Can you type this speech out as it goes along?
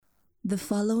The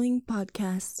following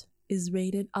podcast is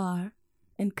rated R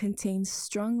and contains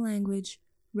strong language,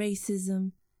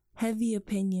 racism, heavy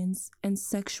opinions, and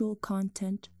sexual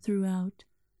content throughout.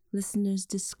 Listeners'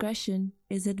 discretion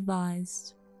is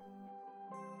advised.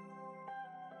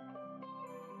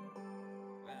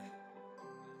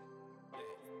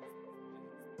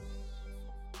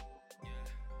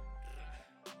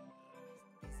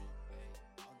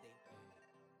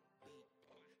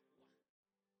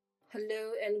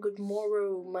 Hello and good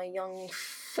morrow, my young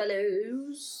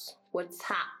fellows. What's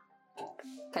up?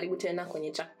 Karibu tena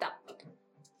kwenye Jacked Up.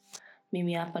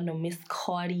 Mimi hapa ndo Miss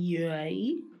Cartier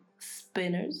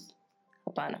Spinners.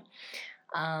 Hapana.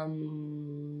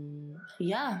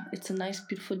 Yeah, it's a nice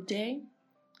beautiful day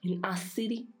in our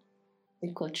city.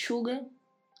 Niko Chuga,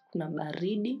 kuna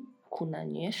baridi, kuna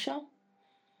nyesha.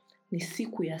 Ni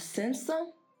siku ya sensa.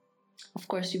 Of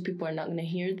course, you people are not going to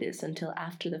hear this until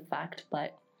after the fact,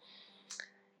 but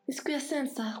siku ya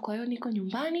sensa, kwa hiyo niko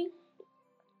nyumbani,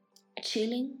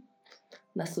 chilling,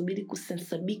 nasubiri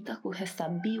kusensabika,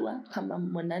 kuhesabiwa kama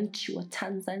mwananchi wa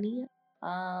Tanzania.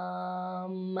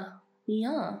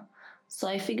 Yeah. So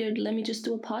I figured, let me just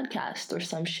do a podcast or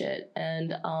some shit. And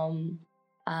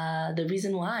the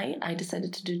reason why I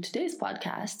decided to do today's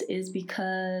podcast is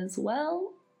because,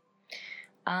 well,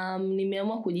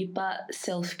 nimeamua kujipa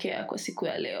self-care kwa siku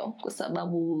ya leo kwa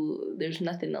sababu there's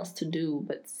nothing else to do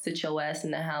but sit your ass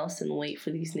in the house and wait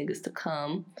for these niggas to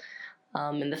come.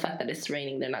 And the fact that it's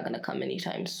raining, they're not gonna come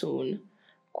anytime soon.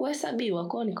 Kuhesabiwa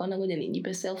kwa nikaona ngoja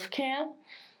nijipe self-care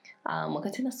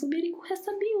wakati nasubiri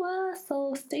kuhesabiwa.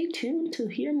 So stay tuned to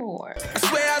hear more. I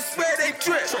swear they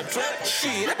trip.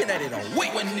 Shit, I've been at it all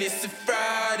week. When it's a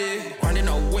Friday, running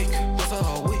a week. What's a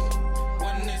whole week?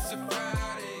 When it's a Friday.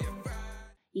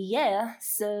 Yeah,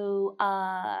 so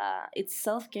it's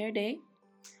self-care day.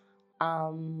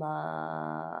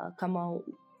 Kama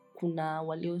kuna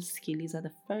waliosikiliza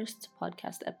the first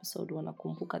podcast episode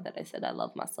wanakumbuka that I said I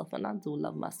love myself, and I do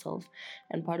love myself.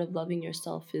 And part of loving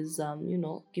yourself is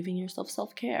giving yourself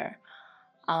self-care.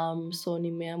 So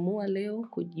nimeamua leo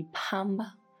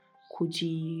kujipamba,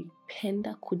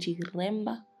 kujipenda,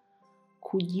 kujiremba,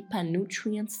 kujipa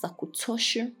nutrients za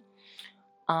kutosha.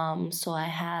 So I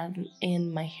have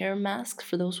in my hair mask.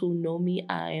 For those who know me,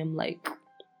 I am like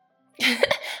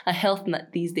a health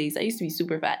nut these days. I used to be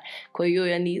super fat. Kwa hiyo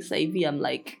yani sasa hivi I'm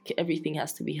like, everything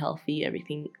has to be healthy.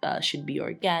 Everything should be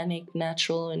organic,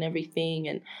 natural, and everything.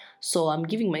 And so I'm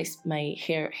giving my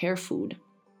hair food.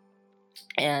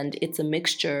 And it's a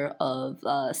mixture of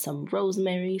some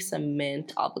rosemary, some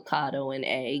mint, avocado, and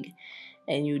egg.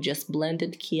 And you just blend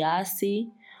it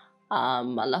kiasi.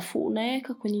 Alafu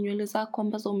unaeka kwenye nywele zako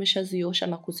ambazo umeshaziosha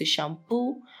na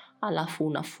kuzishampoo. Alafu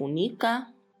unafunika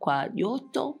kwa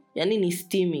joto, yani ni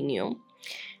steaming hiyo.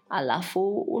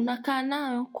 Alafu unakaa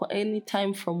nayo kwa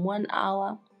anytime from 1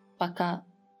 hour mpaka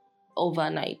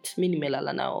overnight. Mimi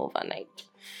nimelala nayo overnight.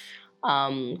 Kwa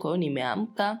hiyo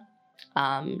nimeamka,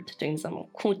 nitatengeneza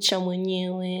makucha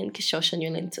mwenyewe, nikishaosha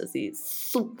nywele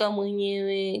nitazisuka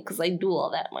mwenyewe, because I do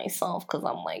all that myself because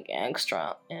I'm like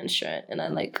extra and shit,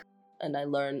 and I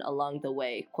learn along the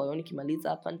way. Kwa hiyo nikimaliza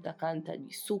hapa nitakaa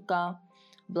nitajisuka,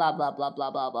 blah blah blah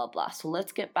blah blah blah blah. So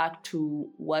let's get back to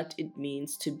what it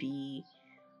means to be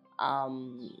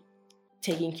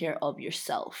taking care of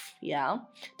yourself. Yeah,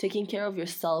 taking care of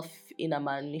yourself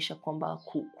inamaanisha kwamba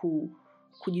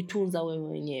kujitunza wewe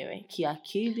mwenyewe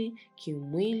kiakili,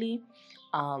 kimwili,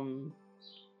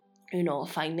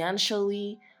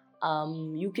 financially.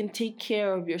 You can take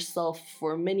care of yourself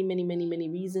for many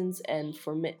reasons and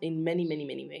in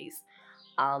many ways.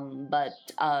 But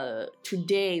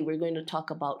today we're going to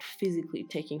talk about physically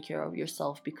taking care of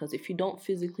yourself, because if you don't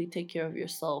physically take care of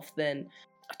yourself, then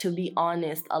to be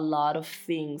honest, a lot of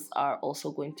things are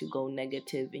also going to go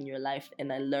negative in your life.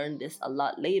 And I learned this a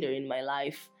lot later in my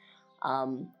life.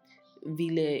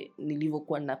 Vile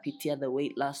nilivyokuwa napitia the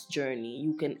weight loss journey,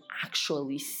 you can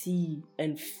actually see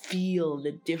and feel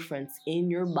the difference in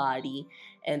your body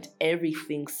and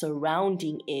everything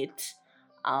surrounding it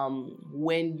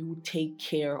when you take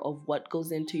care of what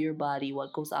goes into your body,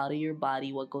 what goes out of your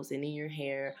body, what goes in your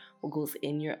hair, what goes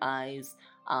in your eyes,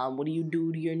 what do you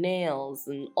do to your nails,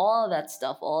 and all that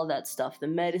stuff, the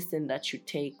medicine that you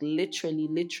take, literally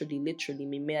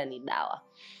mimea ni dawa.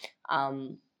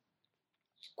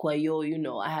 Kwa hiyo,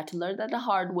 I had to learn that the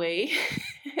hard way.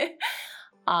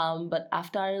 But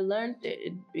after I learned it,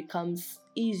 it becomes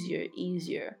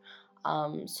easier.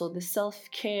 So the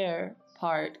self-care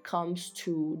part comes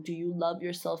to, do you love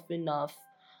yourself enough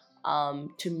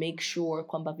to make sure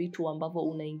kwamba vitu ambavyo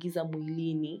unaingiza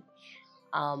mwilini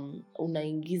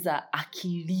unaingiza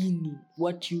akilini.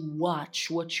 What you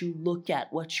watch, what you look at,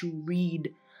 what you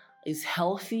read is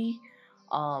healthy.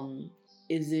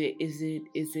 Is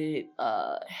it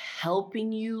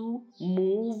helping you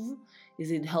move?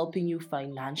 Is it helping you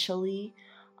financially?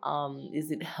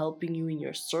 Is it helping you in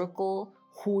your circle?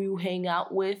 Who you hang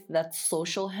out with? That's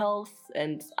social health.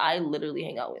 And I literally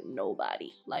hang out with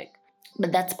nobody.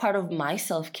 But that's part of my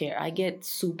self-care. I get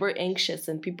super anxious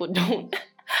and people don't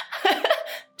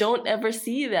ever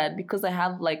see that because I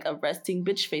have a resting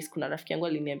bitch face. Kuna rafiki yangu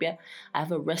aliniambia I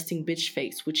have a resting bitch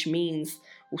face, which means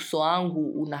uso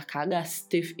wangu unakaga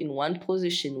stiff in one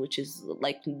position, which is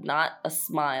not a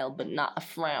smile but not a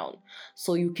frown.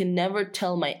 So you can never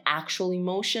tell my actual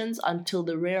emotions until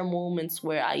the rare moments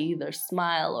where I either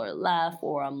smile or laugh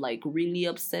or I'm really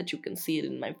upset. You can see it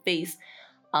in my face.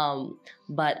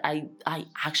 But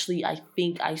I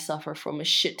think I suffer from a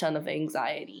shit ton of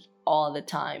anxiety all the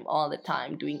time,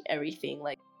 doing everything.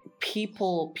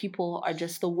 People are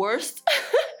just the worst.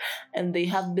 And they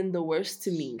have been the worst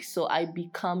to me. So I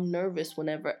become nervous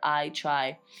whenever I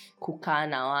try kukaa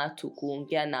na watu,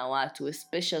 kuongea na watu,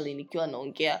 especially nikiwa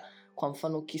naongea kwa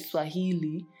mfano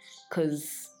Kiswahili,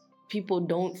 because people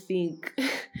don't think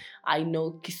I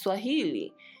know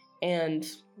Kiswahili. And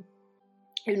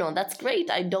that's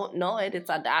great. I don't know it. It's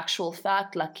an actual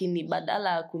fact. Lakini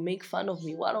badala ku make fun of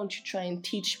me, why don't you try and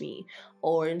teach me?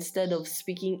 Or instead of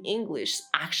speaking English,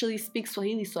 actually speak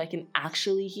Swahili so I can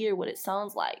actually hear what it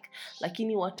sounds like.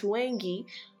 Lakini watu wengi,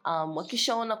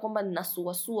 wakishaona kwamba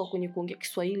ninasuasua kwenye kuongea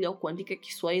Kiswahili au kuandika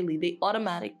Kiswahili, they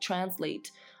automatically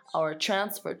translate or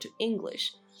transfer to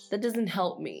English. That doesn't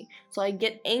help me. So I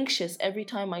get anxious every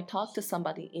time I talk to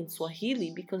somebody in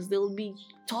Swahili because they'll be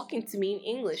talking to me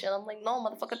in English. And I'm like, no,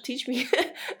 motherfucker, teach me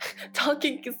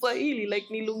talking Kiswahili.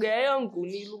 Ni lugha yangu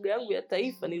ya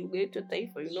taifa, ni lugha yetu ya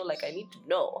taifa. I need to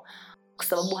know. Kwa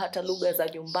sababu hata lugha za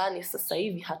nyumbani sasa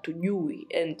hivi hatujui.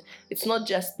 And it's not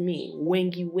just me.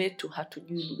 Wengi wetu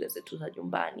hatujui lugha zetu za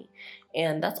nyumbani.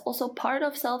 And that's also part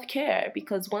of self-care,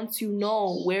 because once you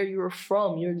know where you're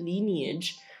from, your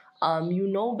lineage, you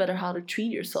know better how to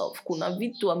treat yourself. Kuna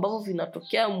vitu ambavyo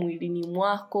vinatokea mwilini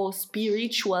mwako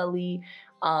spiritually,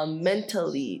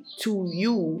 mentally to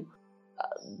you,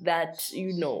 that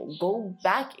go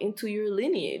back into your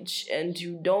lineage, and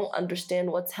you don't understand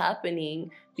what's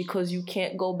happening because you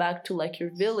can't go back to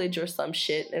your village or some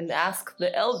shit and ask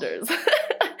the elders.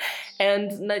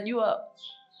 And najua,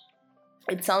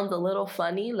 it sounds a little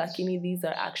funny, lakini these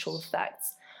are actual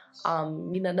facts.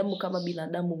 Binadamu kama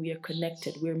binadamu, we are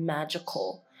connected, we're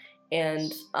magical.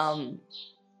 And I'm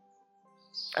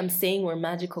saying we're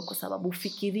magical kwa sababu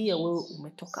fikiria wewe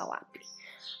umetoka wapi.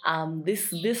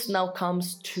 This now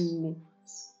comes to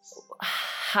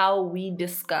how we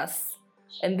discuss,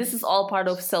 and this is all part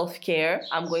of self-care.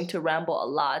 I'm going to ramble a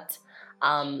lot,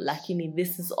 lakini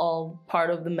this is all part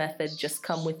of the method. Just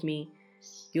come with me,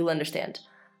 you'll understand.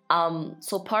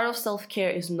 So part of self-care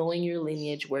is knowing your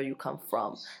lineage, where you come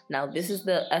from. Now, this is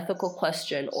the ethical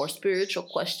question or spiritual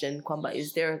question, kwamba,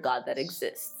 is there a God that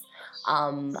exists?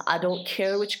 I don't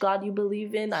care which God you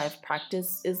believe in. I've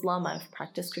practiced Islam. I've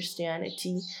practiced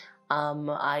Christianity.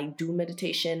 I do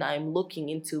meditation. I'm looking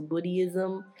into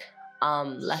Buddhism.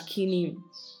 Lakini,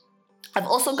 I've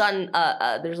also gotten,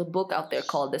 there's a book out there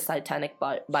called The Satanic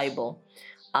Bible.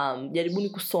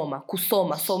 Jaribuni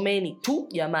kusoma, someni tu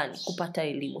jamani kupata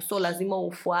elimu. So lazima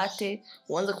ufuate,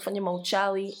 uanze kufanya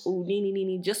mauchawi,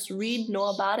 nini, just read, know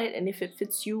about it, and if it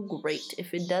fits you, great.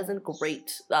 If it doesn't,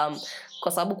 great.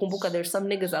 Kwa sababu kumbuka, there's some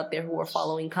niggas out there who are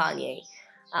following Kanye.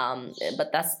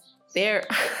 But that's their,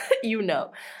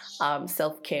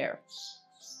 self-care.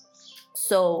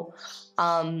 So,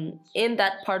 in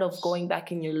that part of going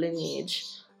back in your lineage,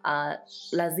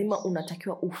 lazima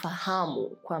unatakiwa ufahamu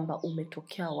kwamba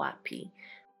umetokea wapi.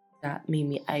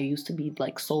 Mimi, I used to be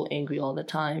so angry all the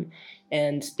time,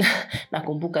 and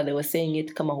nakumbuka they were saying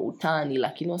it kama utani,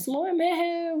 lakini wasema wewe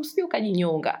mehe usije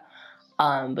ukajinyonga.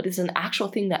 But it's an actual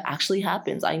thing that actually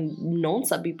happens. I've known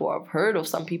some people, I've heard of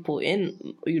some people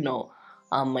in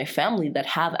my family that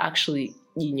have actually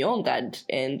jinyongad,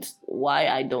 and why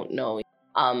I don't know.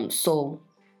 So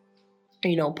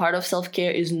part of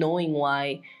self-care is knowing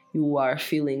why you are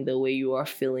feeling the way you are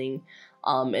feeling,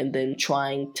 and then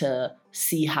trying to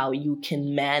see how you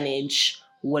can manage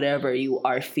whatever you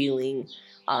are feeling,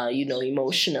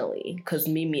 emotionally. Because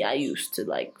Mimi, I used to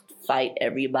fight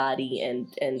everybody,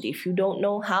 and if you don't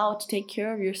know how to take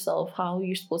care of yourself, how are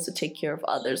you supposed to take care of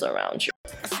others around you?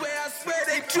 I swear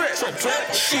they drip.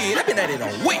 Shit, I've been at it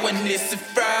on week. When it's a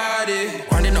Friday,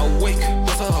 grinding a week.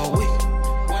 What's a whole week?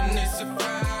 When it's a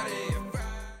Friday.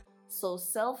 So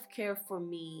self-care for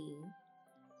me,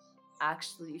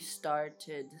 actually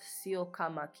started sio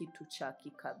kama kitu cha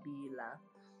kikabila,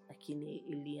 lakini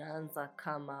ilianza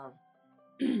kama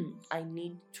I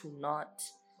need to not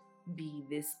be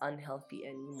this unhealthy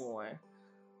anymore.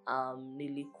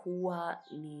 Nilikuwa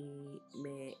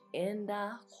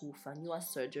nimeenda kufanyiwa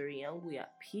surgery yangu ya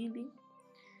pili.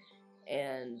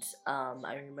 And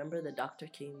I remember the doctor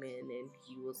came in and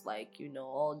he was like,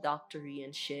 all doctory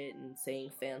and shit and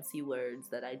saying fancy words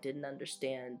that I didn't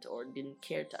understand or didn't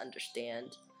care to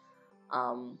understand.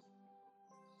 Cause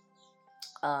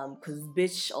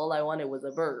bitch, all I wanted was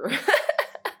a burger.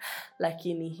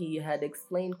 Lakini he had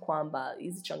explained kwamba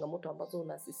hizi changamoto ambazo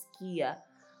unasisikia,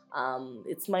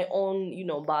 it's my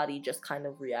own, body just kind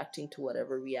of reacting to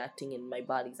whatever reacting, and my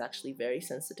body's actually very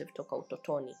sensitive toka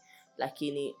utotoni.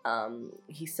 Lakini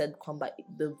he said kwamba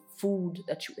the food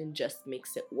that you ingest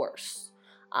makes it worse.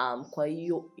 Kwa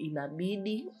hiyo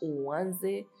inabidi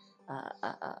uanze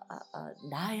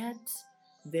diet,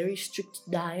 very strict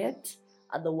diet.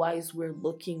 Otherwise, we're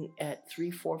looking at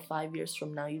 3, 4, 5 years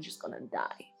from now, you're just gonna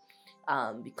die.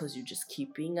 Because you just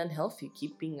keep being unhealthy.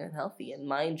 And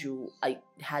mind you, I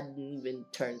hadn't even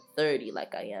turned 30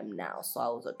 like I am now. So I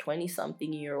was a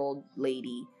 20-something-year-old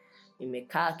lady.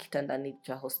 Nimekaa kitandani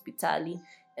cha hospitali,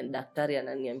 and daktari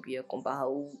ananiambia kwamba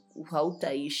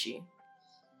hautaishi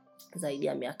zaidi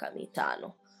ya miaka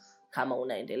 5 kama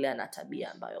unaendelea na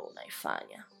tabia ambayo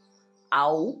unaifanya.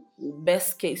 Au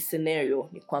best case scenario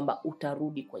ni kwamba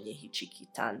utarudi kwenye hichi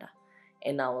kitanda.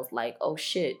 And I was like, oh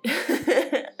shit.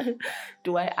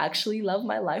 Do I actually love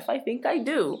my life? I think I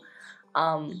do.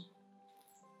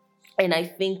 And I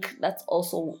think that's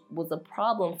also was a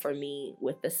problem for me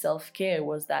with the self-care,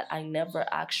 was that I never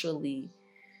actually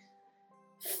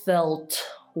felt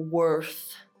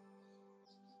worth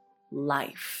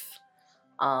life.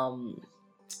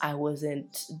 I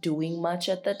wasn't doing much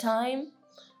at the time.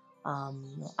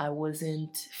 I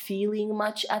wasn't feeling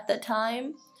much at the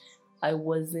time. I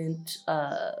wasn't,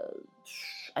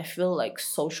 I feel like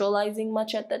socializing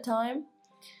much at the time.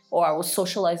 Or I was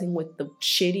socializing with the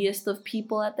shittiest of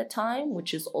people at the time,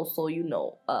 which is also,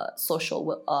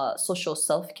 social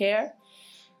self-care.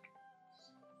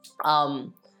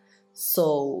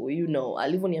 So,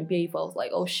 alivyoniambia hivyo, I was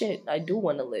like, oh shit, I do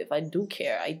want to live. I do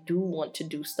care. I do want to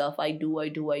do stuff. I do.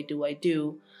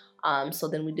 So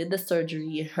then we did the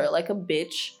surgery. It hurt like a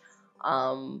bitch.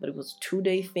 But it was a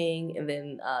 2-day thing. And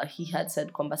then he had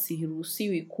said, kwamba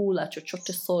siruhusiwi kula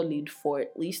chochote solid for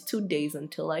at least 2 days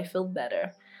until I feel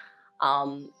better.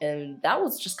 And that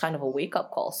was just kind of a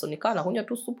wake-up call. So nikawa nakunywa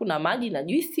tu supu na maji na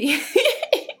juisi.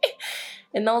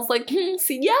 And I was like,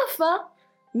 sijafa.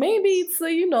 Maybe it's,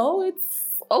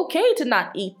 it's okay to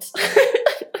not eat.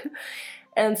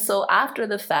 And so after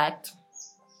the fact,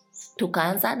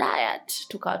 tukaanza diet.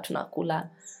 Tukawa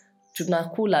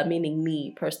tunakula, meaning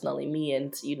me, personally, me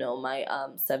and, my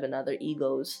 7 other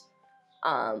egos.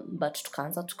 But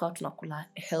tukaanza tukawa tunakula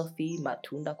healthy,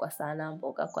 matunda kwa sana,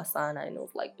 mboga kwa sana, and it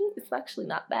was like, it's actually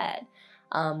not bad.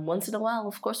 Once in a while,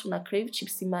 of course, when I crave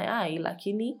chips in my eye,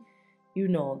 lakini,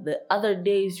 the other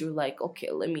days you're like, okay,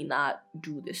 let me not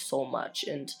do this so much.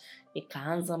 And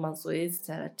nikaanza mazoezi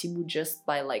taratibu just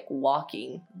by like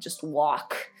walking, just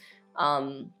walk.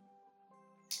 And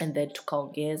then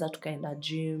tukaongeza, tukaenda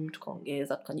gym,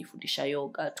 tukaongeza, tukajifundisha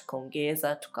yoga,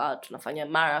 tukaongeza, tunafanya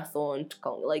marathon,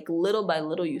 like little by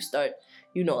little you start,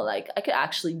 like I could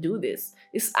actually do this.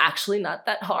 It's actually not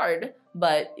that hard,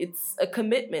 but it's a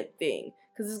commitment thing.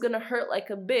 Because it's gonna hurt like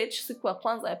a bitch siku ya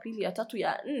kwanza, ya pili, ya tatu,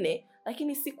 ya nne,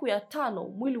 lakini siku ya tano,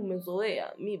 mwili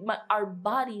umezoea. Our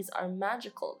bodies are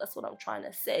magical. That's what I'm trying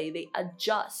to say. They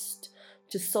adjust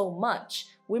to so much.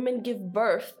 Women give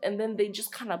birth and then they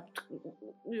just kind of,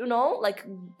 like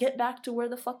get back to where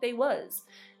the fuck they was.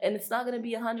 And it's not going to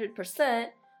be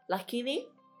 100%. Lakini,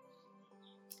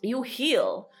 you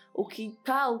heal.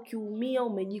 Ukikaa, ukiumia,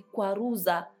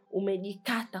 umejikwaruza,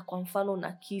 umejikata kwa mfano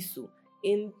na kisu.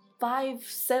 In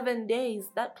 5-7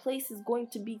 days, that place is going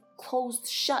to be closed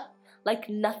shut.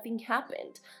 Like nothing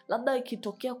happened. Labda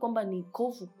ikitokea kwamba ni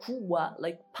kovu kubwa,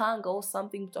 like panga or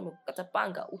something, mtu amekukata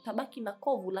panga, utabaki na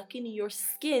kovu, lakini your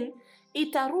skin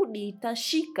itarudi,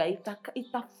 itashika,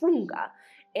 itafunga.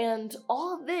 And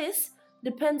all this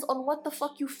depends on what the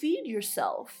fuck you feed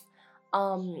yourself.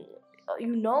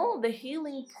 The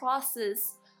healing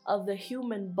process of the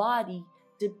human body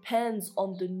depends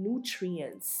on the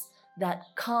nutrients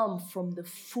that come from the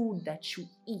food that you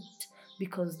eat.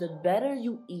 Because the better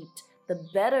you eat, the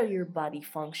better your body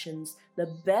functions, the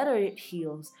better it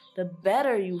heals, the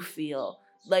better you feel.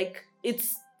 Like,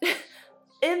 it's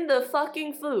in the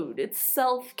fucking food. It's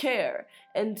self-care.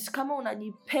 And kama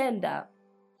unajipenda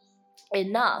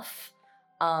enough,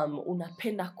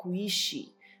 unapenda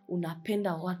kuishi,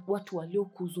 unapenda watu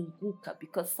waliokuzunguka,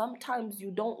 because sometimes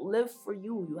you don't live for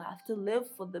you. You have to live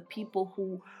for the people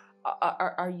who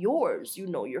are yours, you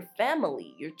know, your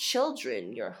family, your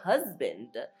children, your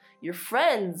husband, your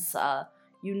friends,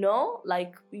 you know,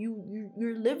 like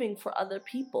you're living for other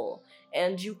people,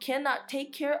 and you cannot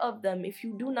take care of them if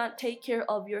you do not take care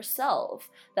of yourself.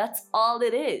 That's all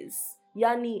it is.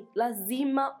 Yani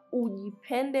lazima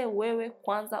ujipende wewe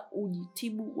kwanza,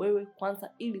 ujitibu wewe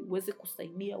kwanza, ili uweze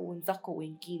kusaidia wenzako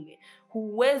wengine.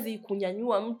 Huwezi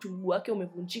kunyanyua mtu mguu wake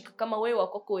umevunjika kama wewe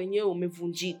wako wenyewe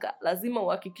umevunjika. Lazima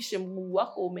uhakikishe mguu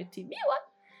wako umetibiwa,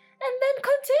 and then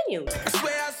continue. I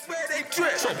swear they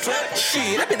trip.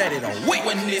 Shit, I've been at it all week.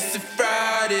 When it's a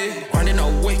Friday, grinding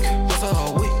all week. What's a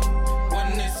whole week?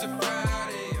 When it's a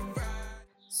Friday.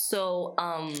 So,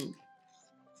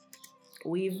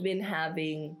 we've been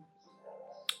having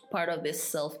part of this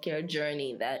self-care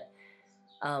journey that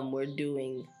we're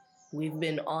doing. We've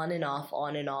been on and off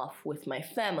with my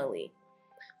family.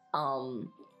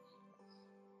 I'm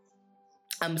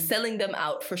selling them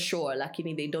out for sure.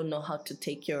 Lakini they don't know how to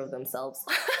take care of themselves.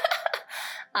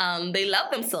 They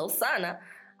love themselves sana.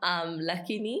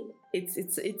 Lakini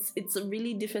it's a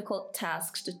really difficult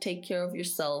task to take care of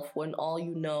yourself when all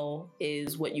you know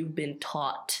is what you've been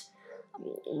taught.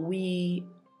 We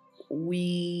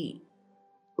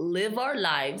live our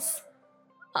lives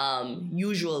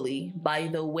usually by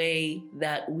the way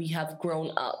that we have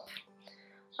grown up.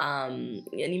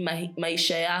 Yani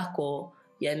maisha yako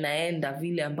yanaenda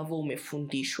vile ambavyo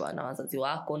umefundishwa na wazazi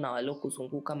wako na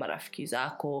waliokuzunguka, marafiki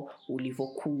zako,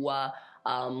 ulivyokuwa,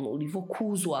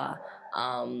 ulivyokuzwa,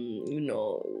 you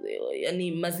know,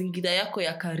 yani mazingira yako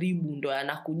ya karibu ndo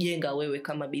yanakujenga wewe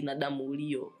kama binadamu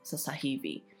ulio sasa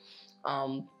hivi.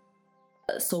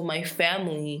 So my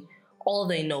family, all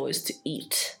they know is to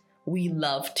eat. We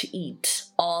love to eat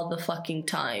all the fucking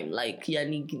time. Like,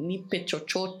 yani nipe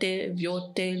chochote,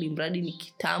 vyote, limradi ni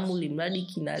kitamu, limradi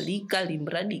kinalika,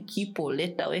 limradi kipo,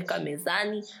 leta weka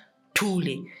mezani,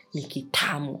 tule, ni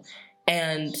kitamu.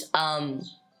 And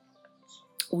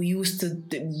we used to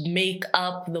make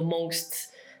up the most,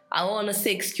 I don't want to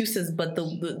say excuses, but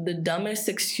the dumbest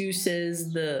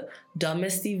excuses, the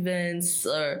dumbest events,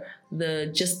 or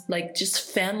the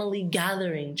just family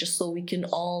gathering, just so we can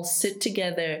all sit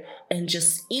together and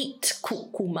just eat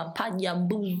kuku, mapaja,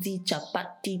 mbuzi,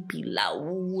 chapati,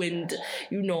 pilau, and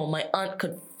you know, my aunt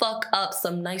could fuck up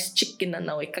some nice chicken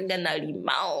anawekaga na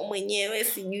limao mwenyewe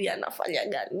sijui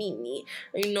anafanyaga nini,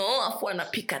 you know, afu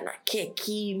anapika na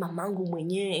keki, mamangu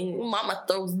mwenyewe, mama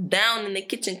throws down in the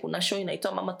kitchen. Kuna show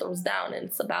inaitwa Mama Throws Down, and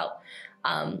it's about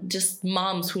just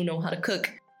moms who know how to cook.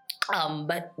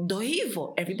 But ndo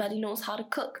hivyo, everybody knows how to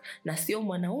cook. Na sio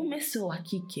mwanaume, sio wa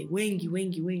kike.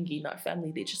 Wengi in our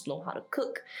family, they just know how to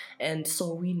cook. And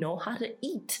so we know how to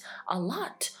eat a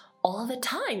lot, all the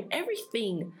time,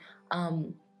 everything.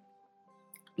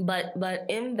 But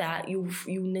in that, you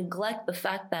neglect the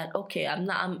fact that, okay,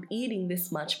 I'm eating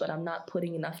this much, but I'm not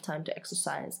putting enough time to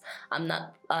exercise. I'm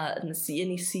not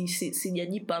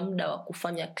sijajipa muda wa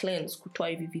kufanya cleanse, kutoa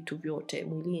hivi vitu vyote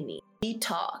mwilini.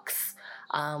 Detox,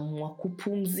 wa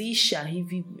kupumzisha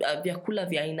hivi vyakula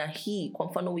vya aina hii. Kwa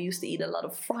mfano, we used to eat a lot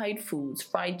of fried foods,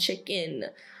 fried chicken,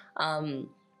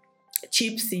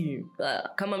 chipsi.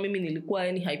 Kama mimi nilikuwa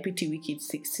yani haipiti wiki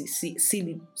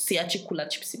siachi kula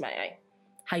chipsi mayai.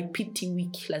 Haipiti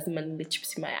wiki lazima nile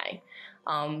chipsi mayai.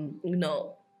 You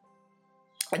know,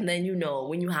 and then, you know,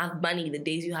 when you have money, the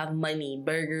days you have money,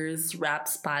 burgers,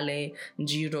 wraps pale,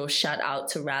 Njiro, shout out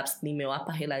to wraps,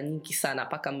 nimewapa hela nyingi sana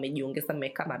paka mmejiongeza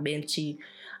mmeka mabenchi.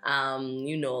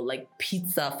 You know, like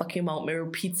pizza, fucking Mount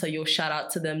Meru pizza, yo, shout out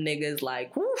to them niggas,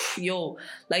 like, woof, yo,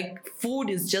 like food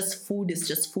is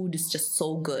just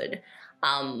so good.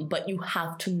 But you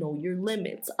have to know your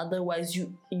limits, otherwise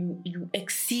you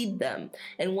exceed them,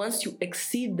 and once you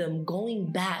exceed them,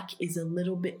 going back is a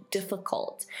little bit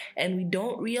difficult. And we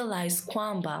don't realize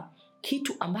kwamba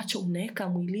kitu ambacho unaweka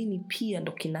mwilini pia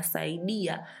ndo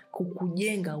kinasaidia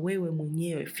kukujenga wewe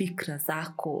mwenyewe, fikra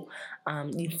zako,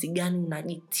 jinsi gani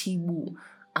unajitibu,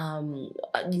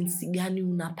 jinsi gani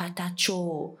unapata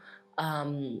choo,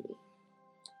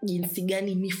 jinsi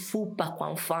gani mifupa,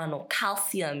 kwa mfano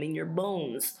calcium in your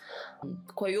bones.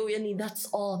 Kwa hiyo yani that's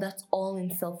all in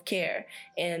self-care.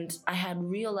 And I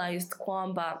had realized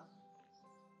kwamba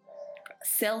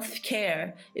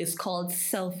self-care is called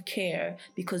self-care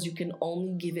because you can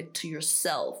only give it to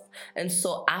yourself. And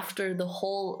so after the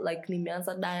whole like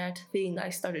nimeanza diet thing,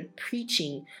 I started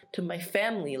preaching to my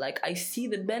family. Like, I see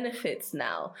the benefits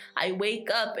now. I wake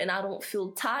up and I don't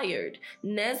feel tired.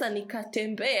 Neza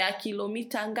nikatembea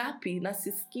kilomita ngapi na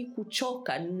sisiki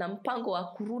kuchoka. Nina mpango wa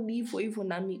kurudi hivyo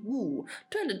na miguu.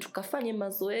 Twende tukafanye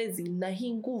mazoezi na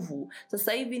hii nguvu.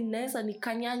 Sasa hivi neza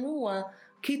nikanyanyua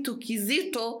kitu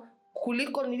kizito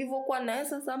kuliko nilivyokuwa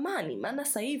naweza zamani. Maana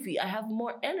sasa hivi I have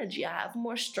more energy, I have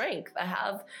more strength, I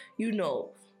have,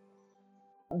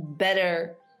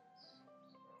 better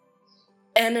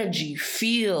energy,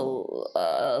 feel,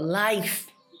 life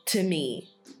to me,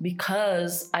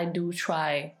 because I do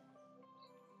try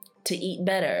to eat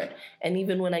better. And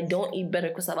even when I don't eat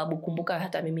better, kwa sababu kumbuka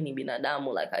hata mimi ni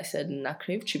binadamu, like I said, na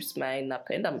crave chips,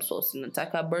 napenda msosi,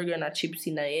 nataka burger na chips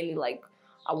na yeni, like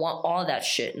I want all that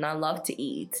shit and I love to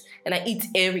eat. And I eat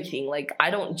everything. Like,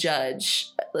 I don't judge.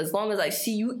 As long as I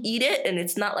see you eat it and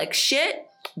it's not like shit,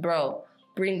 bro,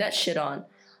 bring that shit on.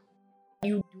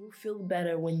 You do feel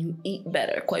better when you eat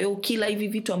better. Kwa hiyo kila hivi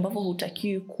vitu ambavyo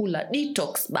hutakiwi kula,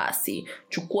 detox basi.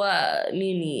 Chukua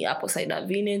apple cider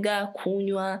vinegar,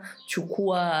 kunywa.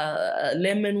 Chukua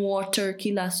lemon water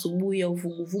kila asubuhi ya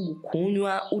uvuguvugu,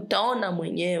 kunywa. Utaona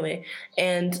mwenyewe.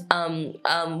 And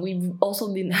we've also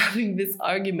been having this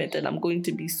argument, and I'm going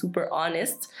to be super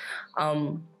honest.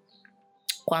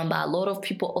 Kwamba a lot of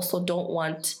people also don't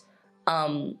want.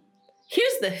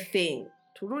 Here's the thing.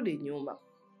 Turudi nyuma.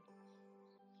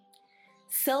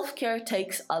 Self-care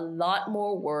takes a lot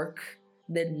more work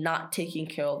than not taking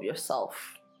care of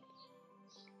yourself.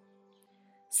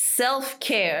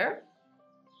 Self-care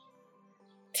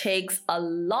takes a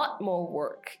lot more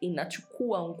work,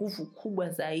 inachukua nguvu kubwa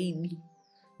zaidi,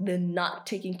 than not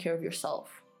taking care of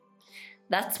yourself.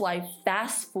 That's why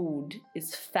fast food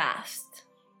is fast.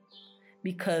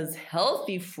 Because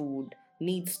healthy food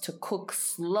needs to cook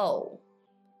slow,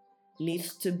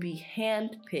 needs to be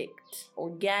hand-picked,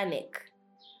 organic.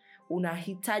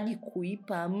 Unahitaji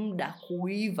kuipa muda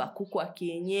kuiva, kuku wa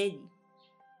kienyeji.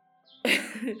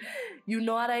 You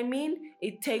know what I mean?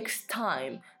 It takes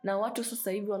time. Na watu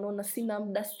sasa hivi wanaona sina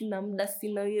muda,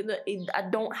 I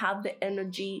don't have the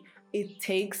energy. It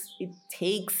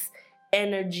takes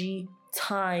energy,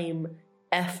 time,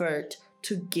 effort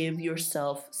to give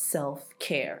yourself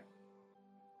self-care.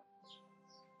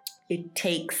 It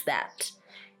takes that.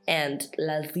 And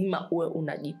lazima uwe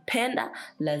unajipenda,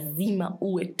 lazima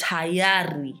uwe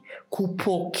tayari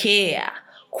kupokea,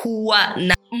 kuwa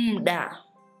na muda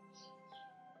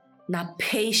na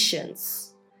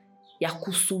patience ya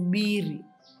kusubiri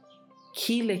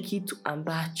kile kitu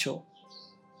ambacho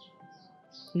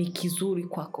ni kizuri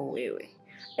kwako wewe.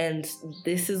 And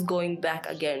this is going back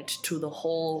again to the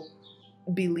whole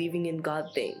believing in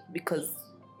God thing, because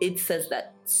it says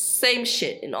that same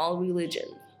shit in all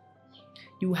religions.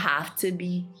 You have to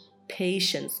be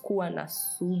patient, kuwa na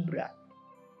subra,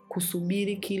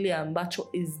 kusubiri kile ambacho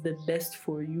is the best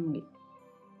for you.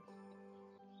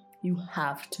 You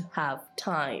have to have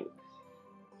time.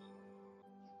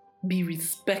 Be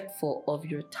respectful of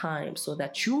your time so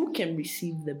that you can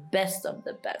receive the best of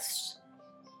the best.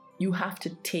 You have to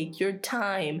take your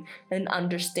time and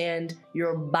understand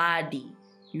your body.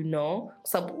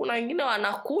 Sababu kuna wengine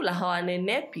wanakula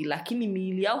hawanenepi, lakini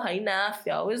miili yao haina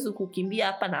afya, hawezi kukimbia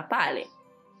hapa na pale.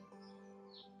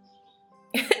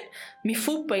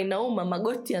 Mifupa inauma,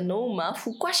 magoti yanauma,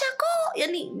 afu kwa shako.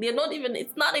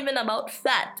 It's not even about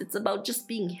fat. It's about just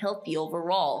being healthy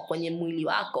overall kwenye mwili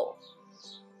wako.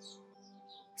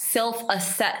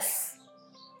 Self-assess.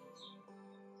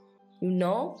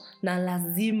 Na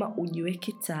lazima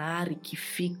ujiweke tayari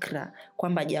kifikra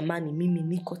kwamba jamani, mimi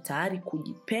niko tayari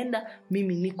kujipenda,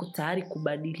 mimi niko tayari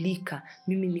kubadilika,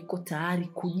 mimi niko tayari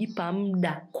kujipa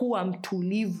muda, kuwa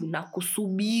mtulivu na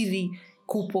kusubiri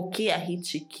kupokea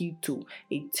hichi kitu.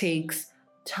 It takes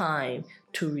time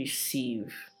to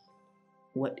receive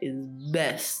what is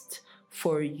best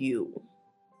for you.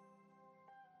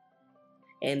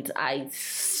 And I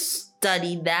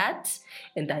studied that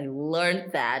and I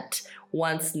learned that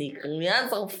once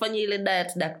nilianza kufanya ile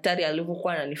diet daktari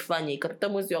alivyokuwa ananifanya. Ikapita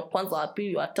mwezi wa kwanza, wa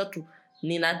pili, wa tatu,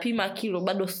 ninapima kilo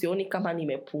bado sioni kama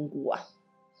nimepungua.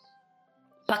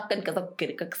 Paka nikaanza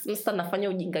kukereka, sasa nafanya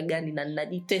ujinga gani na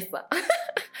ninajitesa.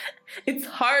 It's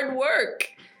hard work.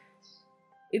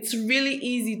 It's really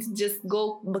easy to just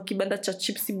go kibanda cha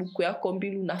chipsi buku yako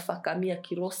mbili unafakamia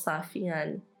kilo safi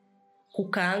yani.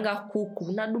 Kukaanga kuku,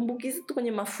 unadumbukiza tu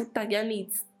kwenye mafuta yani,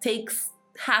 it takes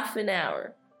half an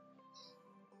hour.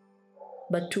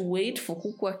 But to wait for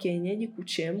kuku wa kienyeji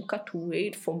kuchemka, to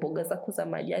wait for mboga zako za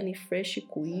majani fresh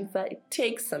kuiva, it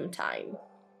takes some time.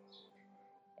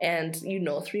 And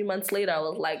 3 months later, I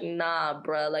was like, nah,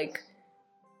 bruh, like,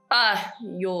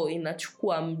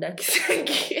 inachukua muda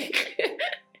kisengi.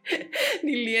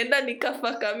 Nilienda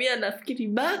nikafakamia nafikiri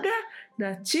baga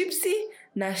na chipsi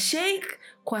na shake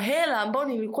kwa hela ambao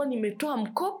nilikuwa nimetoa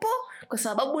mkopo, kwa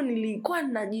sababu nilikuwa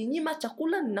najinyima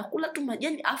chakula, ninakula tu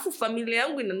majani, afu familia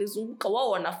yangu inanizunguka, wao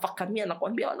wanafakamia na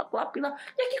kuambia wanakula pila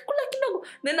yakikula kidogo.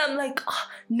 Then I'm like,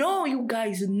 no, you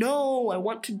guys, no, I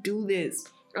want to do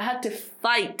this. I had to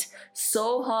fight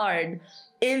so hard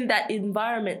in that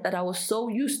environment that I was so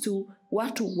used to.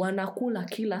 Watu wanakula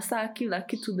kila saa kila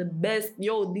kitu, the best.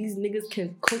 These niggas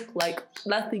can cook like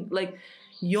nothing, like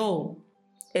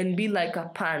and be like,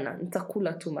 hapana,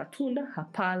 nitakula tu matunda,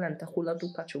 hapana, nitakula tu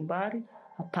kachumbari,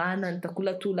 hapana,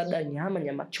 nitakula tu labda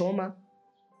nyama choma.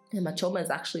 Nyama choma is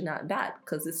actually not bad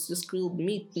because it's just grilled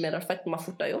meat. Matter of fact,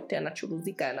 mafuta yote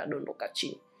yanachuruzika yanadondoka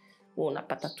chini.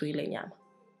 Unapata tu ile nyama.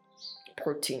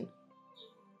 Protein.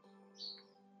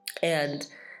 And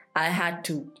I had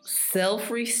to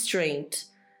self-restraint,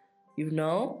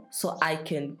 so I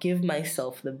can give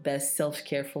myself the best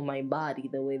self-care for my body,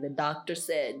 the way the doctor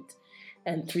said.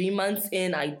 And 3 months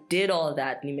in, I did all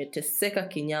that. Nimeteseka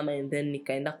kinyama, and then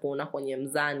nikaenda kuona kwenye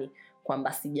mzani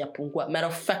kwamba sijapungua. Matter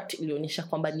of fact, ilionyesha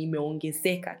kwamba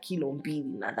nimeongezeka kilo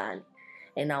 2 nadhani.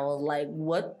 And I was like,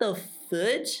 what the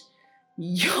fudge?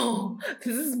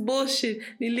 This is bullshit.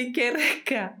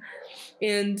 Nilikereka.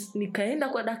 And nikaenda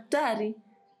kwa daktari.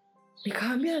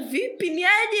 Nikamwambia, vipi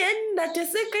niaje,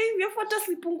 nateseka hivi afu hata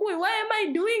sipungui. Why am I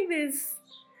doing this?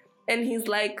 And he's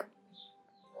like,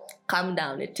 calm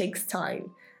down, it takes time.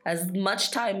 As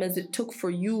much time as it took for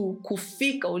you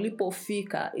kufika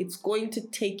ulipofika, it's going to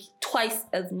take twice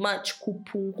as much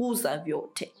kupunguza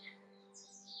vyote.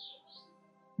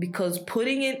 Because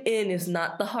putting it in is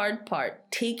not the hard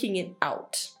part. Taking it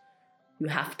out, you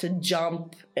have to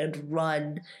jump and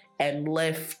run and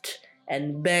lift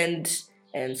and bend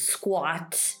and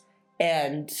squat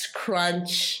and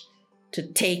crunch to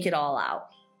take it all out.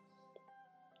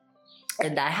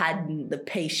 And I had the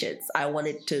patience. I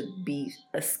wanted to be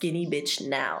a skinny bitch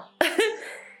now.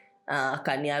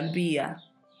 Akaniambia,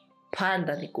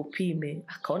 panda nikupime.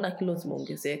 Akaona kilo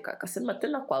zimeongezeka. Akasema,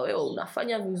 tena kwa wewe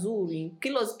unafanya vizuri.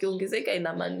 Kilo zikiongezeka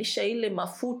inamaanisha ile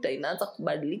mafuta inaanza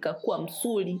kubadilika kuwa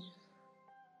msuli.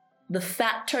 The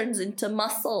fat turns into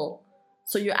muscle.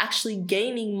 So you're actually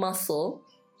gaining muscle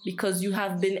because you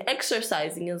have been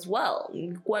exercising as well.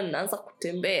 Nilikuwa naanza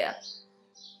kutembea.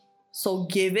 So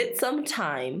give it some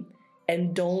time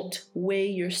and don't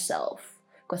weigh yourself.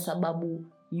 Kwa sababu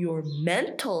your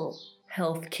mental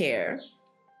health care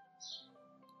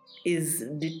is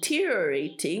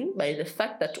deteriorating by the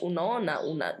fact that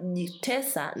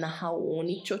unajitesa na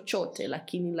hauoni chochote,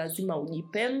 lakini lazima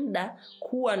ujipe muda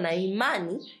kuwa na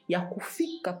imani ya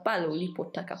kufika pale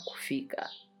ulipotaka kufika.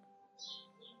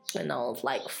 And I was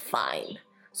like, fine.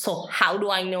 So how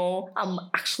do I know I'm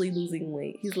actually losing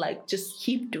weight? He's like, just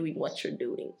keep doing what you're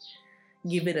doing.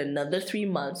 Give it another 3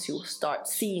 months, you'll start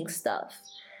seeing stuff.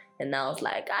 And I was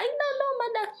like, I don't know,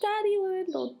 madaktari, wewe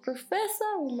ndo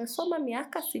professor, umesoma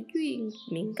miaka sijui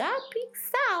mingapi,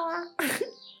 sawa.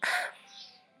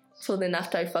 So then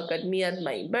after I fucked me at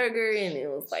my burger, and it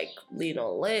was like,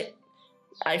 lit,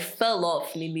 I fell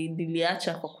off.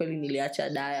 Niliacha kwa kweli, niliacha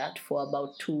diet for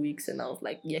about 2 weeks, and I was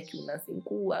like, yaki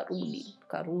unazingua, rudi.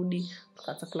 Tukarudi,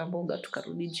 tukaanza kula mboga,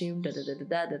 tukarudi gym,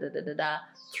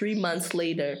 3 months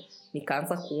later,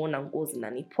 nikaanza kuona nguo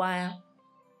zinanipwaya.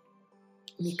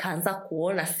 Nikaanza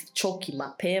kuona sichoki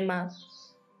mapema.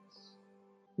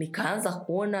 Nikaanza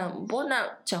kuona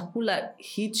mbona chakula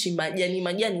hichi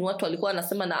majani watu walikuwa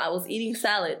wanasema na I was eating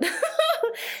salad.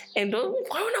 And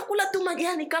why unakula tu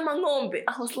majani kama ng'ombe?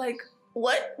 I was like,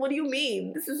 what do you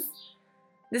mean?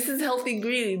 This is healthy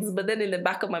greens. But then in the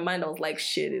back of my mind I was like,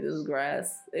 shit, it is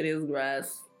grass.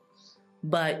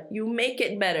 But you make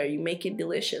it better, you make it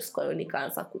delicious. Kwa hiyo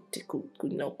nikaanza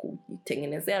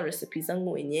kutengenezea recipes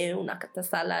zangu wenyewe. Unakata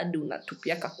salad,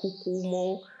 unatupia kakuku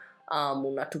umo,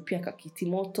 unatupia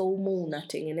kakitimoto umo,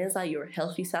 unatengeneza your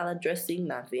healthy salad dressing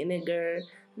na vinegar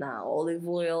na olive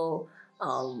oil.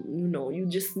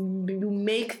 You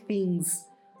make things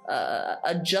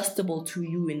adjustable to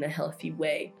you in a healthy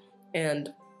way.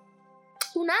 And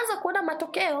unaanza kuona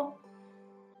matokeo.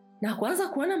 Na kwanza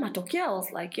kuona matokeo, I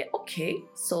was like, yeah, okay,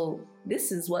 so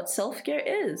this is what self-care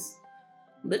is.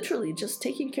 Literally just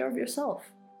taking care of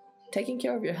yourself. Taking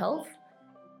care of your health.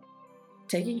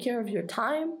 Taking care of your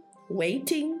time.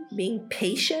 Waiting. Being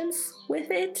patient with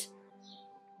it.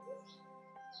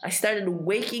 I started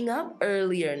waking up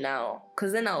earlier now,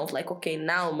 because then I was like, okay,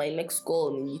 now my next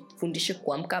goal ni nifundishe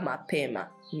kuamka mapema,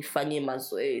 nifanye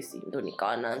mazoezi, ndo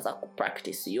nikawa naanza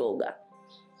kupractice yoga.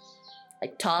 I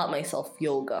taught myself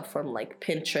yoga from like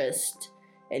Pinterest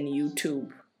and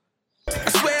YouTube. I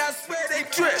swear they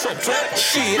drip.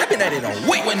 Shit, I've been at it all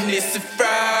week. When it's a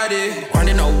Friday,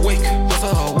 grinding all week,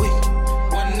 hustle all week.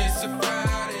 When it's a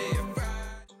Friday.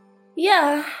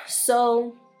 Yeah,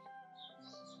 so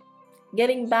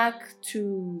getting back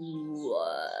to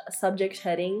subject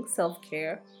heading,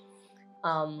 self-care.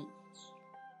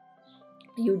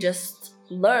 You just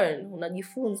learn,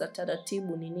 unajifunza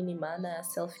taratibu ni nini maana ya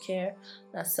self-care,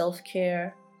 na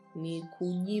self-care ni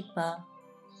kujipa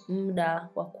muda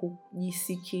wa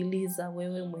kujisikiliza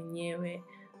wewe mwenyewe.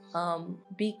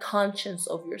 Be conscious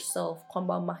of yourself,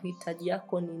 kwamba mahitaji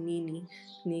yako ni nini,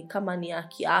 ni kama ni ya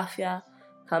kiafya,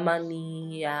 kama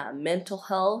ni ya mental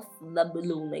health,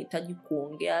 labda unahitaji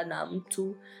kuongea na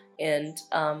mtu. And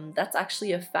that's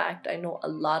actually a fact. I know a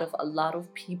lot of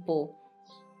people,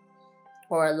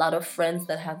 or a lot of friends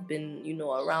that have been,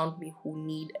 around me, who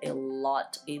need a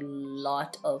lot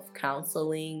of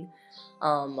counseling,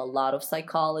 a lot of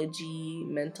psychology,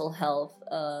 mental health,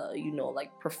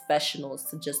 like professionals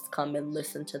to just come and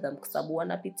listen to them, kwa sababu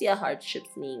wanapitia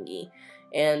hardships nyingi,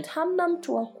 and hamna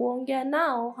mtu wa kuongea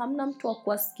nao, hamna mtu wa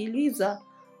kuwasikiliza,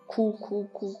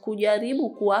 kujaribu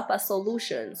kuwapa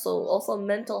solution. So also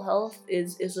mental health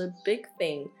is a big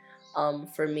thing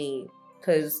for me,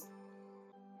 because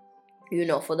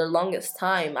for the longest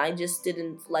time, I just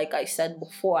didn't, like I said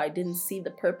before, I didn't see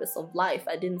the purpose of life.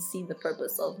 I didn't see the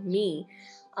purpose of me.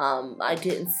 I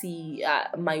didn't see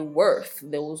my worth.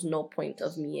 There was no point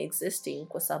of me existing,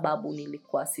 kwa sababu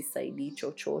nilikuwa sisaidi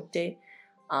chochote.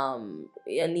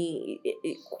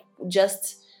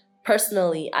 Just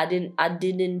personally, I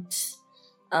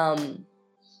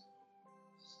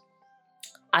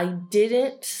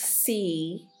didn't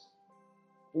see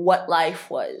what life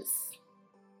was.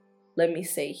 Let me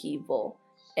say Hivo.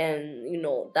 And,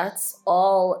 that's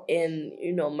all in,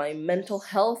 my mental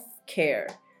health care.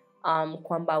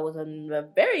 Kwamba I was in a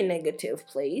very negative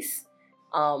place.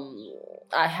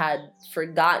 I had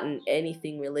forgotten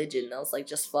anything religion. I was like,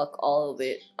 just fuck all of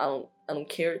it. I don't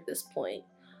care at this point.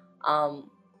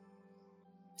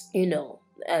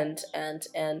 And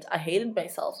I hated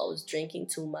myself. I was drinking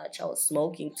too much. I was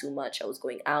smoking too much. I was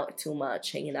going out too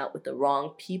much, hanging out with the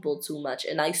wrong people too much.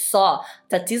 And I saw,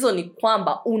 tatizo ni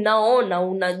kwamba unaona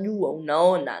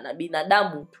na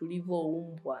binadamu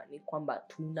tulivyoumbwa ni kwamba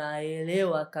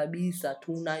tunaelewa kabisa,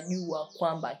 tunajua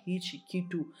kwamba hichi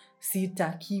kitu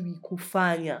sitakiwi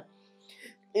kufanya.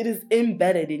 It is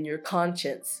embedded in your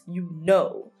conscience,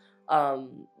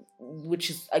 which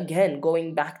is, again,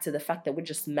 going back to the fact that we're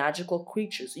just magical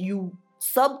creatures. You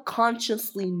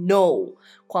subconsciously know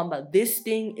kwamba this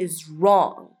thing is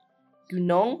wrong. The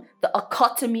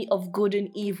dichotomy of good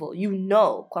and evil.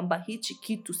 Kwamba hichi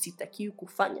kitu sitakiwi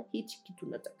kufanya, hichi kitu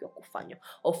natakiwa kufanya.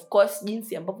 Of course,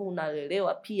 jinsi ambavyo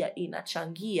unalelewa pia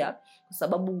inachangia, kwa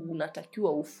sababu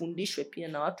unatakiwa ufundishwe pia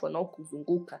na watu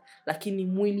wanaokuzunguka. Lakini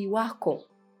mwili wako,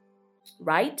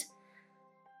 right?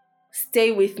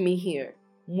 Stay with me here.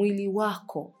 Mwili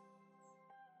wako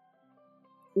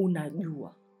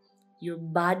unajua. Your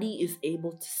body is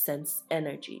able to sense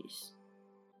energies.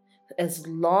 As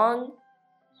long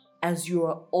as you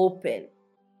are open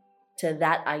to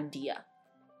that idea.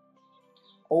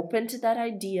 Open to that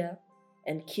idea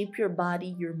and keep your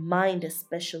body, your mind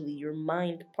especially, your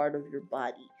mind part of your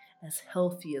body, as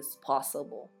healthy as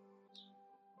possible.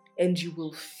 And you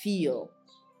will feel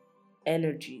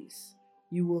energies.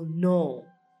 You will know.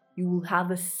 You will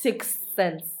have a sixth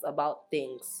sense about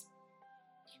things.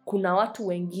 Kuna watu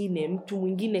wengine, mtu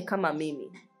mwingine kama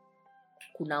mimi.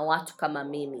 Kuna watu kama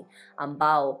mimi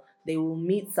ambao they will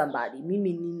meet somebody.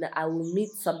 I will meet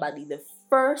somebody the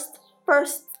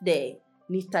first day.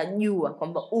 Nitajua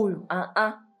kwamba huyu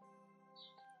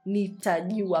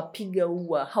nitajua piga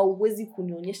ua. Hauwezi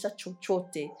kunionyesha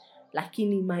chochote,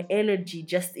 lakini my energy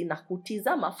just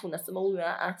inakutizama afu nasema huyu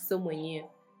sio mwenyewe.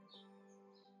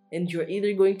 And you're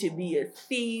either going to be a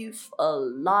thief, a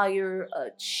liar,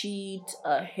 a cheat,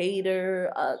 a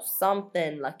hater,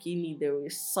 something. Lakini there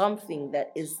is something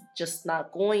that is just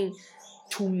not going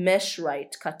to mesh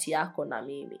right kati yako na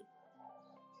mimi.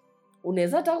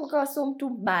 Unaweza hata kukawa sio mtu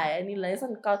mbaya, yani naweza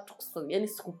nikawa tu yani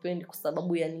sikupendi kwa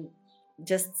sababu yani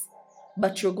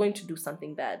but you're going to do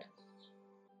something bad.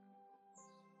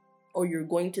 Or you're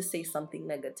going to say something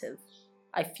negative.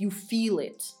 If you feel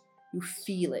it, you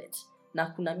feel it. Na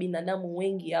kuna binadamu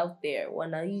wengi out there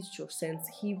wanaicho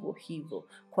sense hivyo.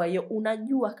 Kwa hiyo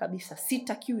unajua kabisa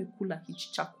sitakiwi kula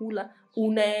hichi chakula,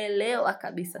 unaelewa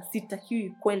kabisa sitakiwi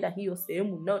kwenda hiyo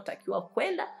sehemu ninayotakiwa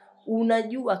kwenda,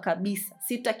 unajua kabisa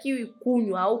sitakiwi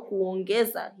kunywa au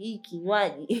kuongeza hii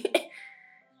kinywaji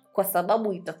kwa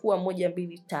sababu itakuwa 1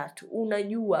 2 3,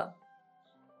 unajua.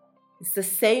 It's the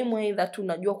same way that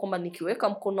unajua kwamba nikiweka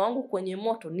mkono wangu kwenye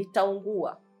moto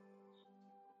nitaungua.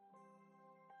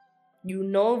 You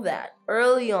know that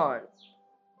early on,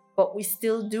 but we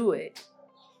still do it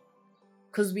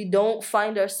because we don't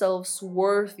find ourselves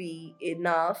worthy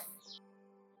enough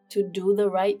to do the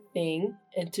right thing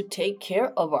and to take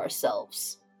care of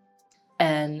ourselves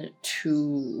and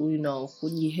to,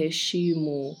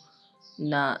 kujiheshimu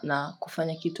na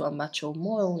kufanya kitu ambacho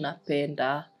moyo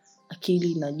unapenda,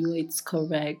 akili inajua it's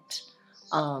correct,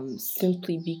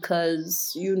 simply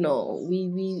because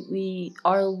we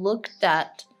are looked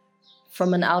at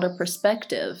from an outer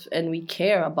perspective and we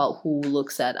care about who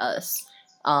looks at us,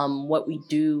 what we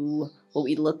do, what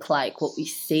we look like, what we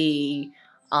say.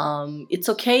 It's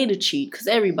okay to cheat because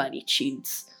everybody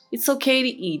cheats. It's okay to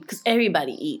eat because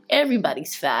everybody eat.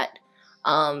 Everybody's fat.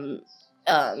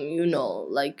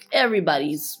 Like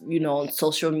everybody's, on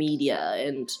social media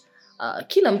and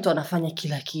kila mtu anafanya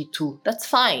kila kitu. That's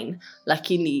fine.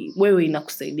 Lakini wewe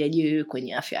inakusaidiaje wewe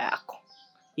kwenye afya yako?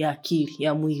 Ya akili,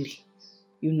 ya mwili.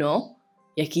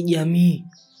 Ya kijamii.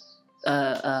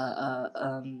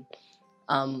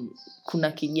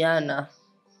 Kuna kijana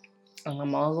ana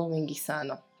mawazo mengi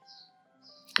sana.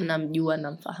 Namjua,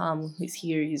 namfahamu, he's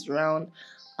here, he's around.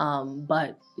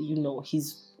 But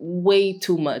he's way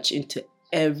too much into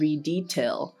every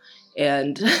detail,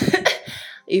 and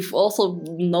if also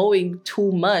knowing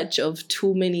too much of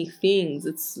too many things,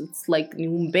 it's like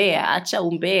umbea, acha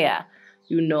umbea,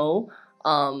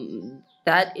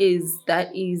 that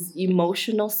is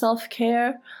emotional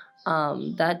self-care,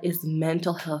 that is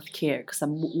mental health care, kwa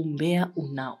sababu umbea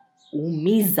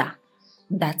unaumiza.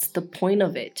 That's the point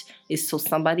of it, is so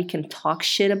somebody can talk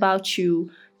shit about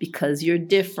you because you're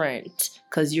different,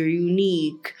 because you're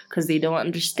unique, because they don't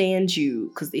understand you,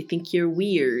 because they think you're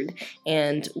weird.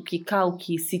 And ukikaa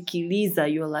ukisikiliza,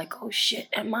 you're like, oh shit,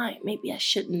 am I? Maybe I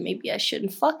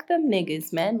shouldn't. Fuck them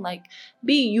niggas, man. Like,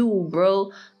 be you,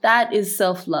 bro. That is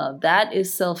self-love. That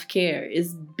is self-care.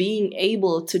 Is being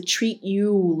able to treat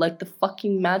you like the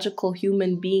fucking magical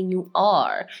human being you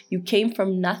are. You came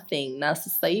from nothing. Na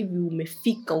sasa hivi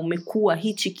umefika, umekuwa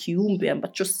hichi kiumbe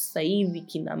ambacho sasa hivi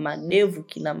kina madevu,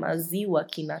 kina maziwa,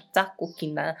 kina tako,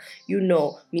 kina,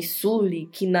 misuli,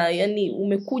 kina, yani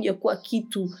umekuja kuwa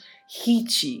kitu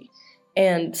hichi.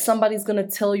 And somebody's gonna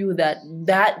tell you that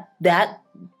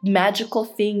magical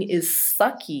thing is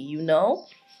sucky,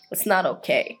 It's not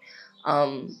okay.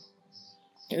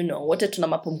 Wote tuna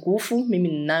mapungufu. Mimi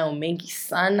ninayo mengi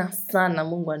sana sana,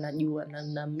 Mungu anajua, na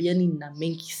nina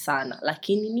mengi sana,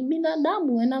 lakini ni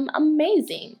binadamu and I'm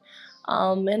amazing.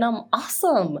 And I'm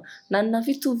awesome. Na nina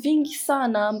vitu vingi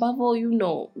sana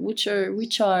ambavyo which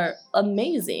are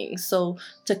amazing. So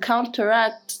to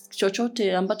counteract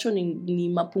chochote ambacho ni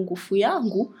mapungufu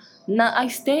yangu, na I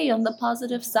stay on the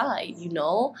positive side,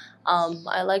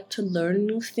 I like to learn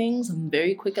new things. I'm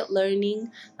very quick at learning.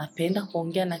 Napenda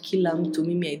kuongea na kila mtu.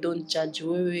 Mimi I don't judge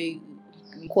wewe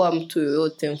kwa mtu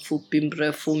yoyote, mfupi,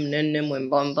 mrefu, mnene,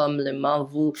 mwembamba,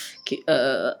 mlemavu,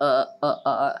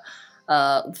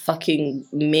 fucking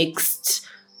mixed,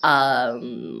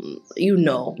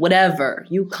 whatever.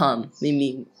 You come.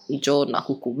 Mimi njoo na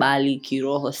kukubali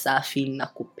kiroho safi na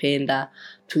kupenda,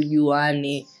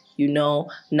 tujuane,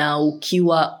 na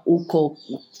ukiwa uko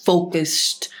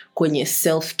focused kwenye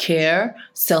self-care,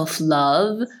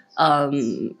 self-love,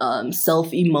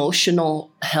 self-emotional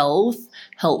health,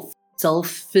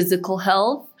 self-physical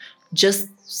health, just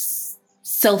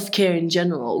self-care in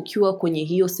general. Ukiwa kwenye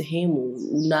hiyo sehemu,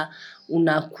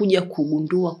 unakuja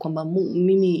kugundua kwamba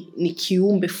mimi ni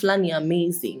kiumbe fulani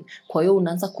amazing. Kwa hiyo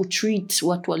unaanza kutreat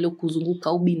watu waliokuzunguka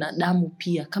au binadamu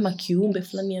pia kama kiumbe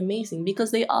fulani amazing,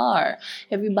 because they are.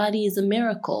 Everybody is a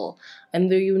miracle and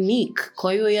they're unique.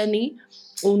 Kwa hiyo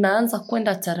unaanza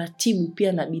kwenda taratibu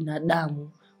pia na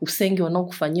binadamu. Usenge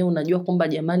wanaokufanyia, unajua kwamba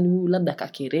jamani huyu labda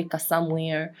kakereka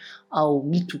somewhere, au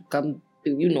mtu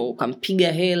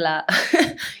kampiga hela,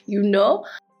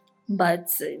 but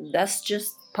that's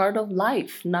just part of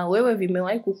life. Na wewe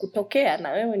vimewahi kukutokea,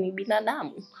 na wewe ni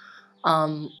binadamu.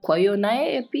 Kwa hiyo na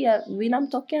yeye pia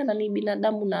vinamtokea na ni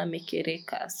binadamu na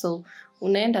amekereka. So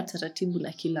unaenda taratibu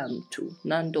na kila mtu,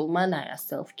 na ndo maana ya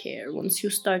self-care. Once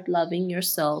you start loving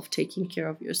yourself, taking care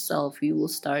of yourself, you will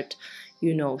start,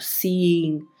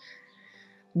 seeing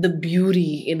the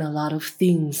beauty in a lot of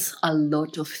things,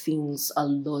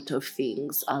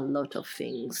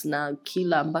 na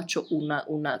kila ambacho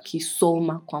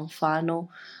unakisoma, kwa mfano,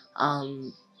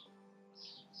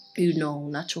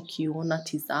 unachokiona,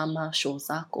 tizama show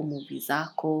zako, movie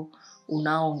zako,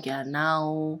 unaongea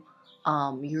nao,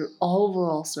 your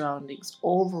overall surroundings,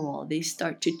 they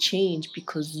start to change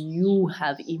because you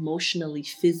have emotionally,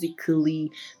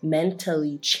 physically,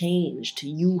 mentally changed.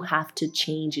 You have to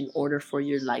change in order for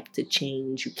your life to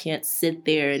change. You can't sit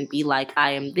there and be like,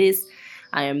 I am this,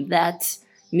 I am that.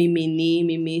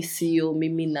 Mimi sio,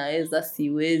 mimi naeza,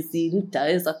 siwezi,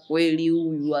 nitaweza kweli,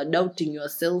 you are doubting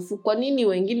yourself. Kwa nini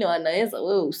wengine wanaeza,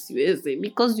 wewe usiweze?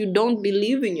 Because you don't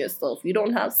believe in yourself. You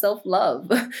don't have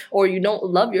self-love. Or you don't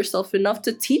love yourself enough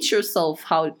to teach yourself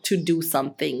how to do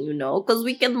something, because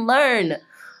we can learn.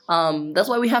 That's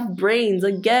why we have brains.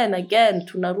 Again,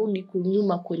 tunarudi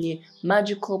kunyuma kwenye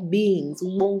magical beings.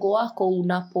 Ubongo wako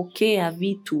unapokea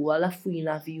vitu, alafu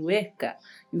inaviweka.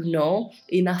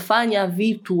 Inafanya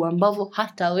vitu ambavyo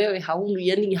hata wewe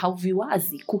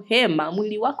hauviwazi kuhema.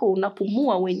 Mwili wako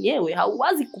unapumua wenyewe,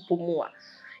 hauwazi kupumua.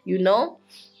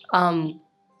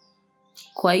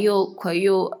 Kwa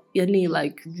hiyo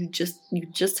like you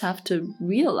just have to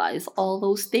realize all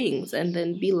those things and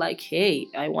then be like, hey,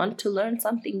 I want to learn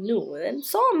something new. And then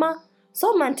soma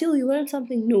until you learn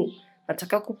something new.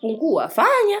 Nataka kupungua,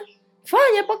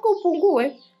 fanya paka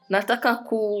upungue. Nataka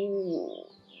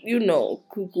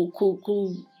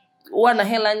wana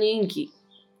hela nyingi,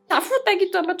 tafuta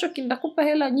kitu ambacho kinakupa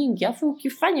hela nyingi, afu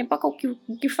ukifanye paka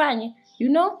ukifanye,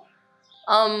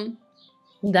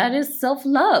 that is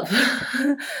self-love.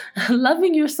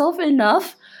 Loving yourself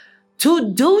enough to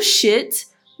do shit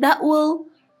that will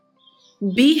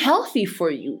be healthy for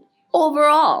you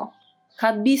overall.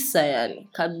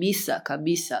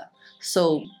 Kabisa.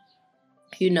 So,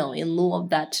 in lieu of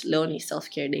that, leo ni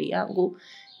self-care day yangu.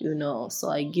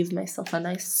 So I give myself a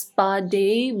nice spa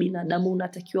day. Binadamu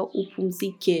unatakiwa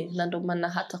upumzike. Na ndo maana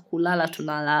hata kulala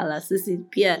tunalala. Sisi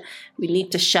pia, we need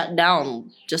to shut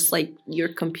down. Just like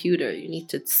your computer. You need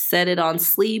to set it on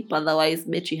sleep. Otherwise,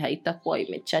 betri haitakuwa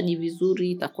imechaji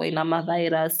vizuri. Itakuwa ina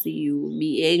mavirus. You'll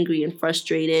be angry and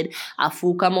frustrated.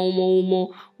 Afu kama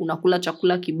umo. Unakula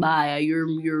chakula kibaya.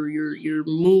 Your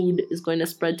mood is going to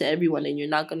spread to everyone. And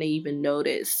you're not going to even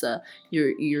notice.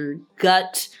 Your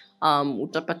gut...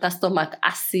 utapata stomach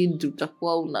acid,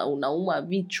 utakuwa unauma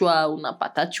vichwa,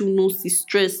 unapata chunusi,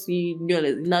 stressi,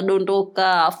 nywele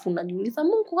zinadondoka, afu unajiuliza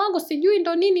Mungu wangu sijui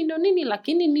ndo nini,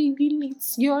 lakini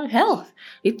it's your health,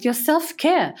 it's your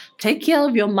self-care. Take care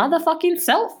of your motherfucking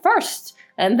self first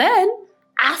and then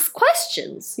ask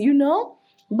questions,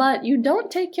 but you don't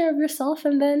take care of yourself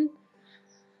and then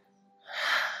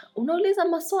unauliza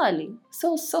maswali.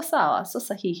 So sawa, so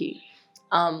sahihi.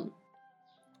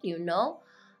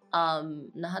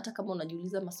 Na hata kama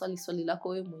unajiuliza swali lako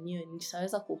wewe mwenyewe,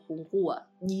 nitaweza kupungua,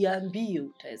 jiambie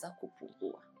utaweza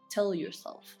kupungua. Tell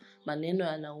yourself. Maneno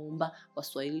yanaumba,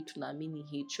 Waswahili tunaamini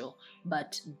hicho,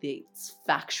 but it's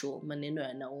factual. Maneno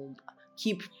yanaumba.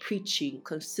 Keep preaching,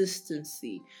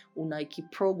 consistency.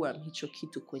 Unakiprogram hicho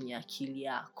kitu kwenye akili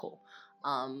yako.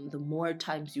 The more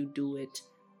times you do it,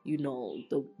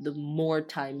 the more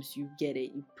times you get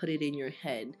it, you put it in your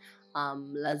head.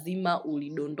 Lazima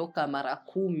ulidondoka mara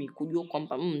 10 kujua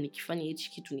kwamba nikifanya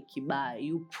hichi kitu ni kibaya.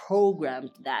 You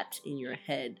programmed that in your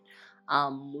head.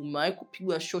 Umewahi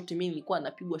kupigwa shoti? Mimi nilikuwa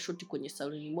napigwa shoti kwenye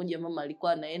saluni moja. Mama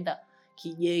alikuwa anaenda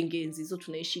Kijenge, nzizo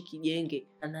tunaishi Kijenge,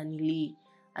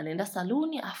 anaenda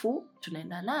saluni, afu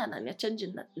tunaenda na ananiacha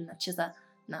nje nacheza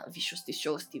na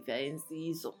vishosti vya enzi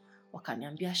hizo.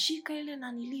 Wakaniambia shika ile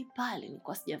pale,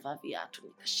 nilikuwa sijavaa viatu,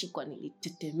 nikashikwa,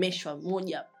 nilitetemeshwa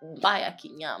moja mbaya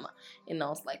kinyama. And I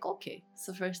was like, okay, it's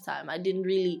the first time. It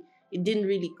didn't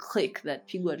really click that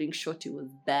pigwa ring shoti was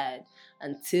bad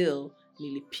until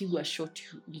nilipigwa shoti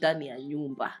ndani ya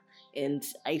nyumba, and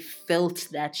I felt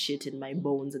that shit in my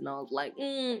bones, and I was like,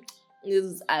 this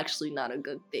is actually not a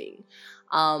good thing.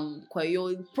 Kwa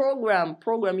hiyo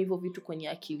program hivyo vitu kwenye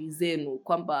akili zenu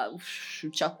kwamba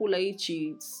chakula hichi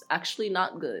it's actually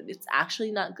not good, it's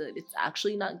actually not good, it's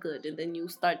actually not good, and then you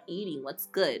start eating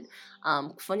what's good.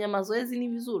 Kufanya mazoezi ni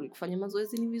vizuri, kufanya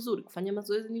mazoezi ni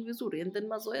vizuri, and then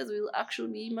mazoezi will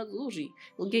actually be mazuri.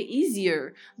 It'll get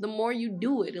easier. The more you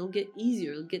do it, it'll get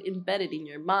easier, it'll get embedded in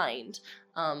your mind.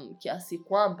 Kiasi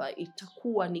kwamba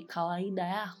itakuwa ni kawaida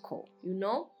yako,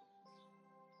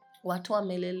 Watu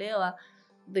wamelelewa,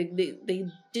 they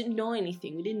didn't know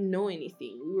anything. We didn't know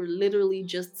anything. We were literally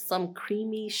just some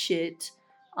creamy shit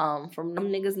from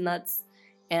them niggas nuts.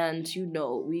 And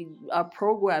we are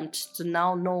programmed to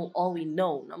now know all we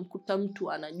know. Namkuta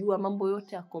mtu anajua mambo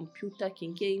yote ya kompyuta,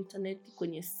 kiingia internet,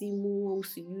 kwenye simu,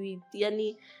 usijui,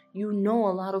 you know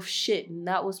a lot of shit, and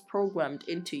that was programmed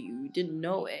into you. You didn't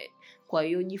know it. Kwa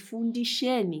hiyo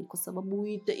jifundisheni kwa sababu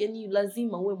yani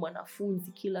lazima uwe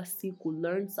mwanafunzi kila siku,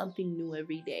 learn something new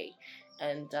every day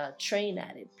and train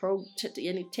at it,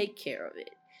 yani take care of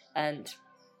it, and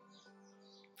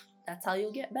that's how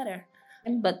you'll get better.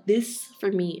 But this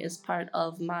for me is part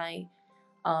of my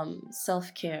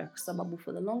self-care kwa sababu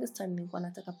for the longest time nilikuwa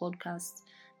nataka podcast,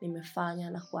 nimefanya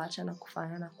na kuacha na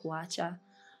kufanya na kuacha,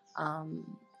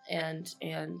 and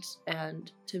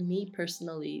to me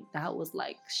personally that was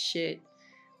like shit,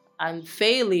 I'm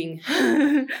failing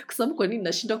kwa sababu kwa nini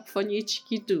nashinda kufanya hichi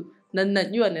kitu na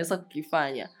najua naweza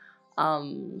kukifanya.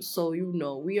 So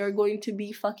we are going to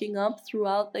be fucking up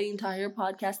throughout the entire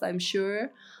podcast, I'm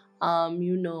sure. But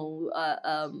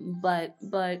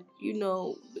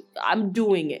I'm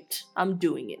doing it.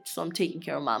 So I'm taking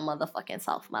care of my motherfucking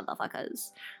self,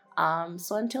 motherfuckers.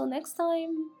 So until next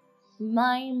time,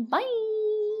 bye.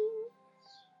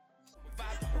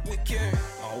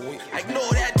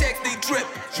 Ignore that text, they trip.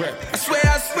 I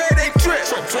swear they trip.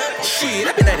 Shit,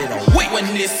 I've been at it all week. When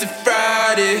it's a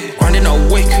Friday, grinding all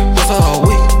week, what's a whole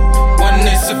week? When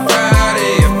it's a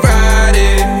Friday,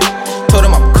 Told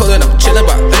him I'm coolin', I'm chillin',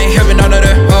 but I ain't having none of